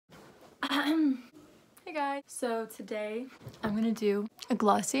Hey guys, so today I'm gonna do a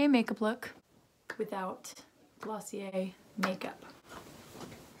Glossier makeup look without Glossier makeup.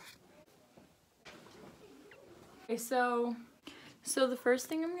 Okay, so the first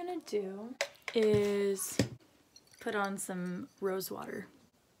thing I'm gonna do is put on some rose water.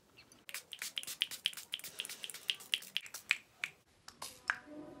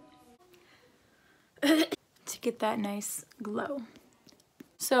 To get that nice glow.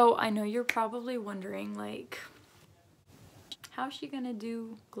 So I know you're probably wondering, like, how's she gonna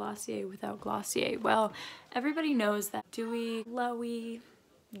do Glossier without Glossier? Well, everybody knows that dewy, glowy,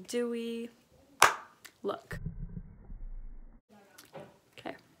 dewy look.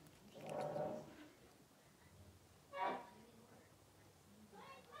 Okay.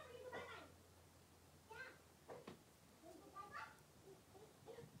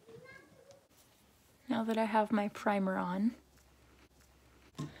 Now that I have my primer on,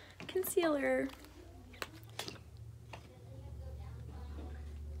 concealer.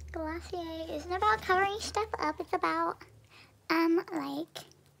 Glossier isn't about covering stuff up, it's about, like...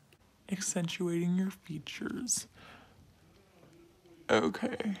 accentuating your features.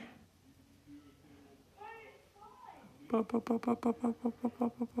 Okay. I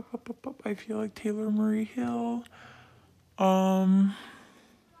feel like Taylor Marie Hill. I'm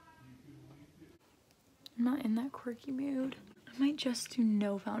not in that quirky mood. I might just do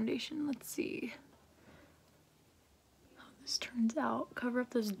no foundation. Let's see how this turns out. Cover up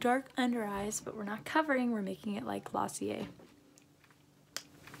those dark under eyes, but we're not covering, we're making it like Glossier.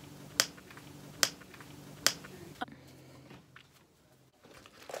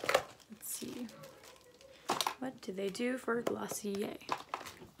 Let's see. What do they do for Glossier?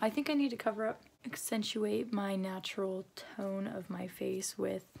 I think I need to cover up, accentuate my natural tone of my face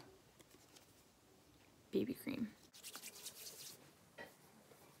with BB cream.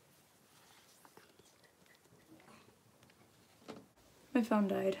 My phone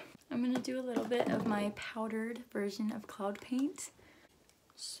died. I'm gonna do a little bit of my powdered version of cloud paint.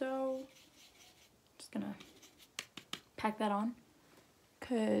 So I'm just gonna pack that on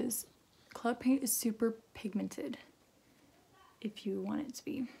because cloud paint is super pigmented if you want it to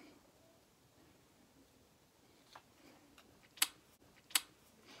be.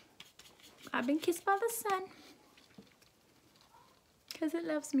 I've been kissed by the sun because it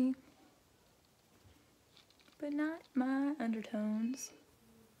loves me, but not my undertones.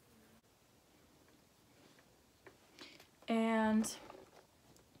 And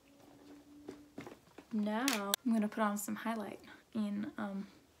now I'm gonna put on some highlight in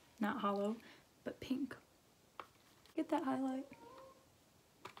not hollow but pink. Get that highlight.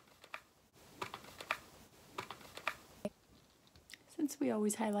 Since we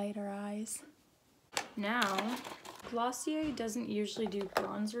always highlight our eyes. Now, Glossier doesn't usually do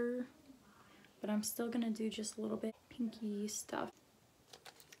bronzer, but I'm still gonna do just a little bit pinky stuff.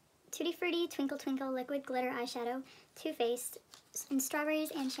 Tutti Frutti Twinkle Twinkle Liquid Glitter Eyeshadow, Too Faced, in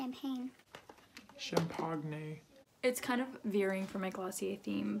Strawberries and Champagne. Champagne. It's kind of veering from my Glossier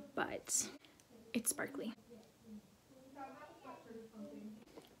theme, but it's sparkly.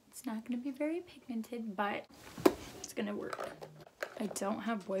 It's not gonna be very pigmented, but it's gonna work. I don't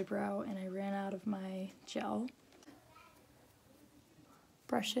have boy brow and I ran out of my gel.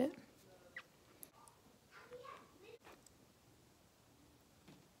 Brush it.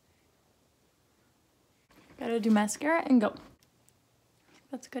 Gotta do mascara and go.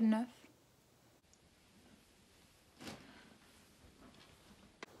 That's good enough.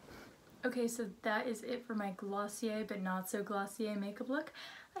 Okay, so that is it for my Glossier but not so Glossier makeup look.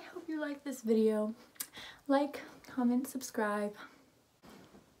 I hope you liked this video. Like, comment, subscribe.